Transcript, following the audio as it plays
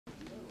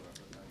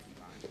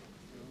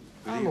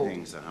Good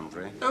evening, Sir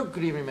Humphrey. Oh,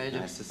 good evening, Major.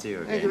 Nice to see you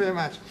again. Thank you very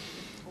much.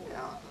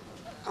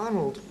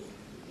 Arnold,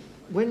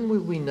 when will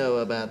we know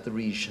about the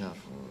reshuffle?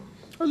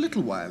 A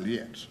little while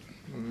yet.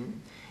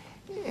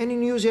 Any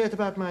news yet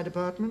about my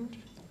department?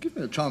 Give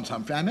me a chance,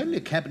 Humphrey. I'm only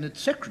Cabinet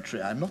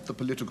Secretary. I'm not the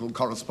political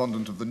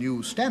correspondent of the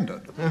New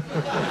Standard.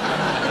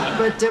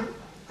 But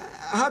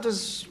how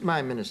does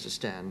my minister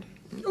stand?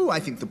 Oh, I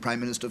think the Prime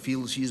Minister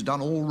feels he's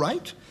done all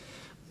right.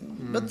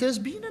 But there's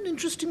been an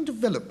interesting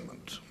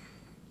development.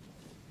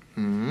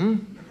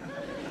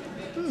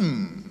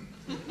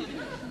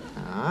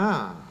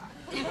 Ah.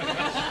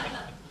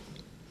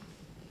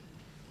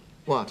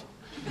 What?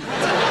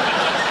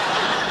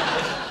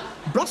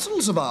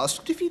 Brussels have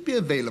asked if he'd be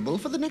available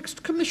for the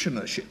next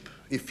commissionership,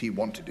 if he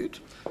wanted it.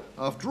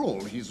 After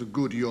all, he's a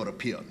good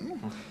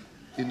European,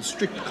 in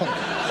strict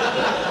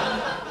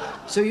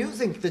confidence. So you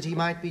think that he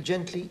might be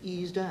gently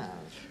eased out?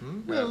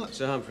 Well,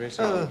 Sir Humphrey,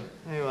 Sir Oh, Arnold.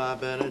 there you are,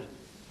 Bernard.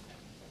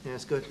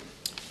 Yes, good.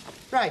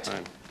 Right.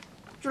 Fine.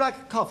 Would you like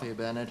a coffee,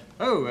 Bernard?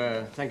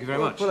 Oh, thank you very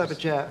much. Pull up a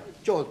chair.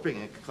 George,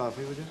 bring a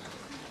coffee, would you?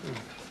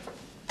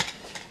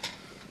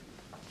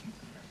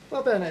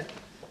 Well, Bernard,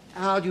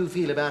 how do you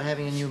feel about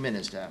having a new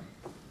minister?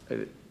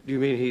 Do you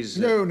mean he's...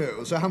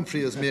 No, Sir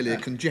Humphrey is merely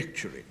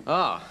conjecturing.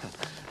 Ah.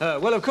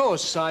 Well, of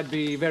course, I'd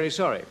be very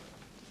sorry.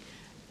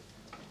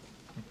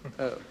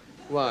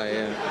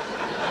 Why?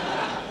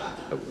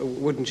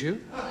 Wouldn't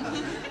you?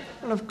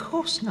 Well, of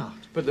course not.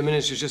 But the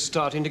minister's just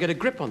starting to get a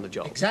grip on the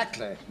job.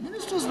 Exactly.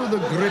 Ministers with a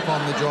grip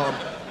on the job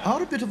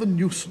are a bit of a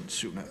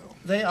nuisance, you know.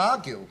 They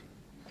argue.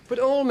 But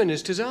all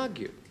ministers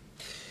argue.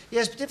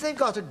 Yes, but if they've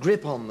got a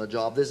grip on the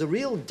job, there's a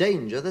real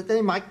danger that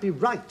they might be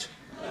right.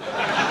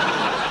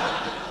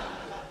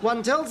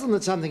 One tells them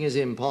that something is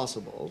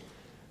impossible,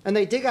 and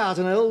they dig out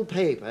an old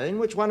paper in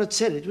which one had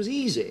said it was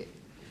easy.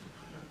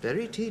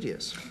 Very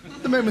tedious.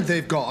 The moment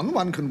they've gone,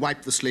 one can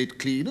wipe the slate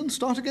clean and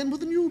start again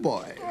with a new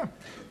boy.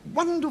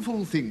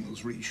 Wonderful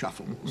things,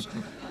 reshuffles.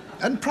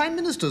 And prime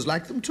ministers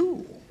like them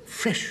too.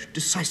 Fresh,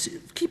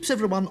 decisive, keeps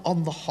everyone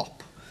on the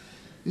hop.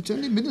 It's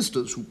only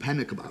ministers who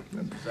panic about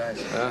them.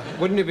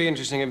 Wouldn't it be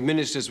interesting if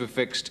ministers were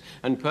fixed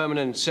and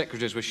permanent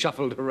secretaries were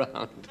shuffled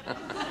around?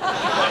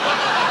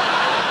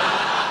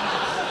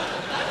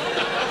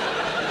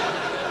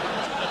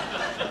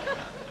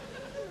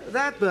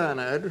 That,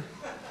 Bernard,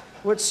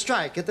 would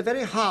strike at the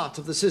very heart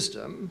of the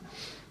system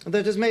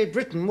that has made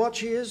Britain what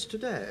she is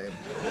today.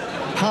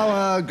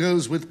 Power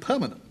goes with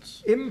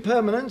permanence.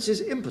 Impermanence is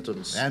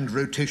impotence. And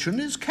rotation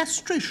is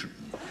castration.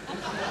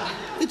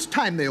 It's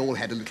time they all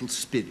had a little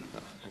spin.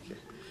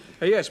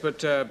 Yes,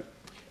 but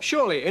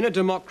surely in a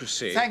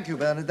democracy... Thank you,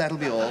 Bernard. That'll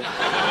be all.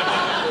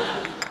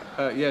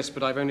 Yes,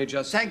 but I've only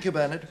just... Thank you,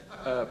 Bernard.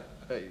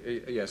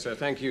 Yes,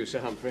 thank you, Sir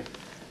Humphrey.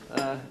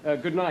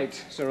 Good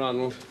night, Sir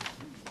Arnold.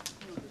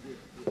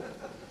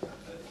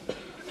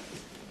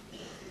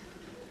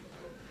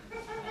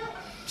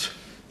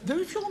 Though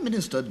if your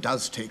minister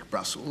does take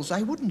Brussels,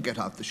 I wouldn't get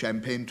out the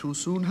champagne too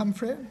soon,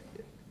 Humphrey.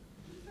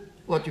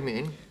 What do you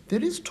mean?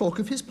 There is talk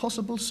of his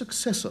possible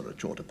successor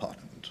at your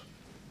department.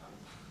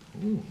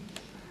 Ooh.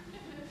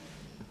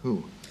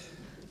 Who?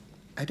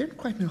 I don't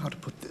quite know how to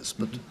put this,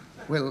 but,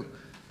 well,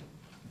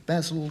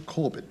 Basil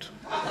Corbett.